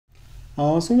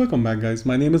So welcome back guys,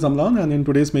 my name is Amlan and in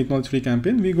today's Make Knowledge Free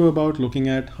campaign we go about looking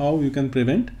at how you can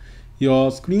prevent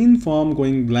your screen from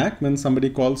going black when somebody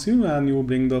calls you and you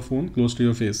bring the phone close to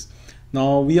your face.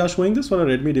 Now we are showing this for a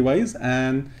Redmi device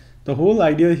and the whole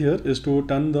idea here is to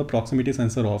turn the proximity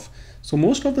sensor off. So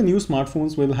most of the new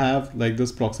smartphones will have like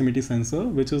this proximity sensor,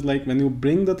 which is like when you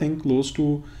bring the thing close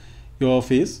to your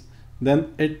face,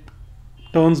 then it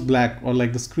turns black or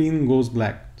like the screen goes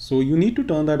black. So you need to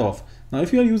turn that off. Now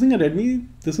if you are using a Redmi,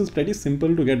 this is pretty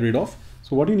simple to get rid of.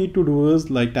 So what you need to do is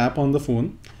like tap on the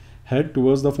phone, head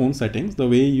towards the phone settings. The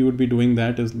way you would be doing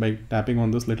that is by tapping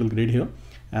on this little grid here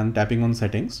and tapping on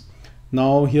settings.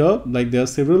 Now here like there are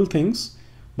several things,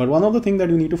 but one of the things that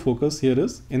you need to focus here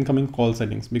is incoming call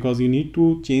settings, because you need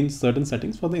to change certain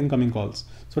settings for the incoming calls.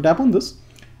 So tap on this.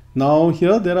 Now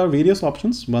here there are various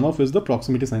options. One of is the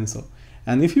proximity sensor.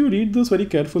 And if you read this very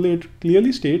carefully, it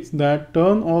clearly states that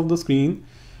turn off the screen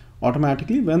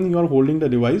automatically when you are holding the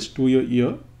device to your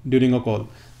ear during a call.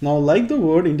 Now, like the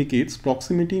word indicates,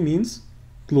 proximity means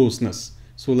closeness.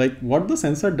 So like what the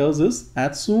sensor does is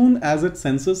as soon as it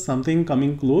senses something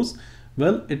coming close,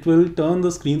 well, it will turn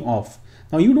the screen off.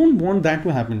 Now you don't want that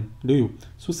to happen, do you?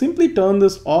 So simply turn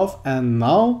this off and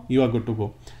now you are good to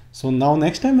go. So now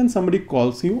next time when somebody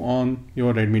calls you on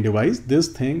your Redmi device, this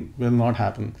thing will not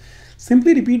happen.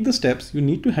 Simply repeat the steps. You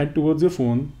need to head towards your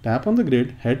phone, tap on the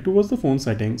grid, head towards the phone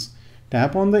settings,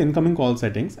 tap on the incoming call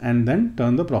settings, and then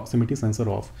turn the proximity sensor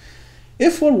off.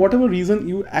 If for whatever reason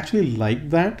you actually like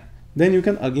that, then you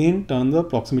can again turn the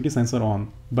proximity sensor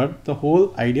on. But the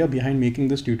whole idea behind making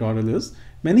this tutorial is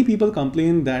many people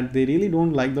complain that they really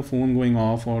don't like the phone going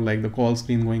off or like the call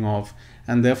screen going off,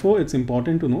 and therefore it's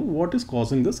important to know what is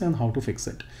causing this and how to fix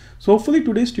it. So hopefully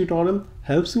today's tutorial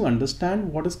helps you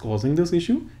understand what is causing this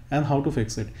issue and how to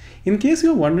fix it. In case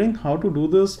you're wondering how to do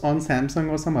this on Samsung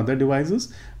or some other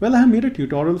devices, well, I have made a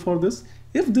tutorial for this.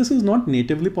 If this is not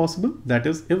natively possible, that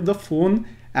is if the phone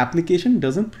application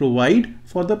doesn't provide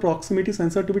for the proximity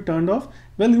sensor to be turned off,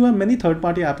 well, you have many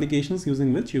third-party applications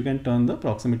using which you can turn the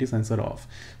proximity sensor off.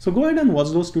 So go ahead and watch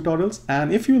those tutorials,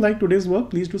 and if you like today's work,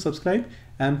 please do subscribe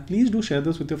and please do share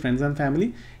this with your friends and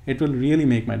family. It will really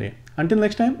make my day. Until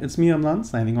next time, it's me Amlan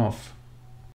signing off.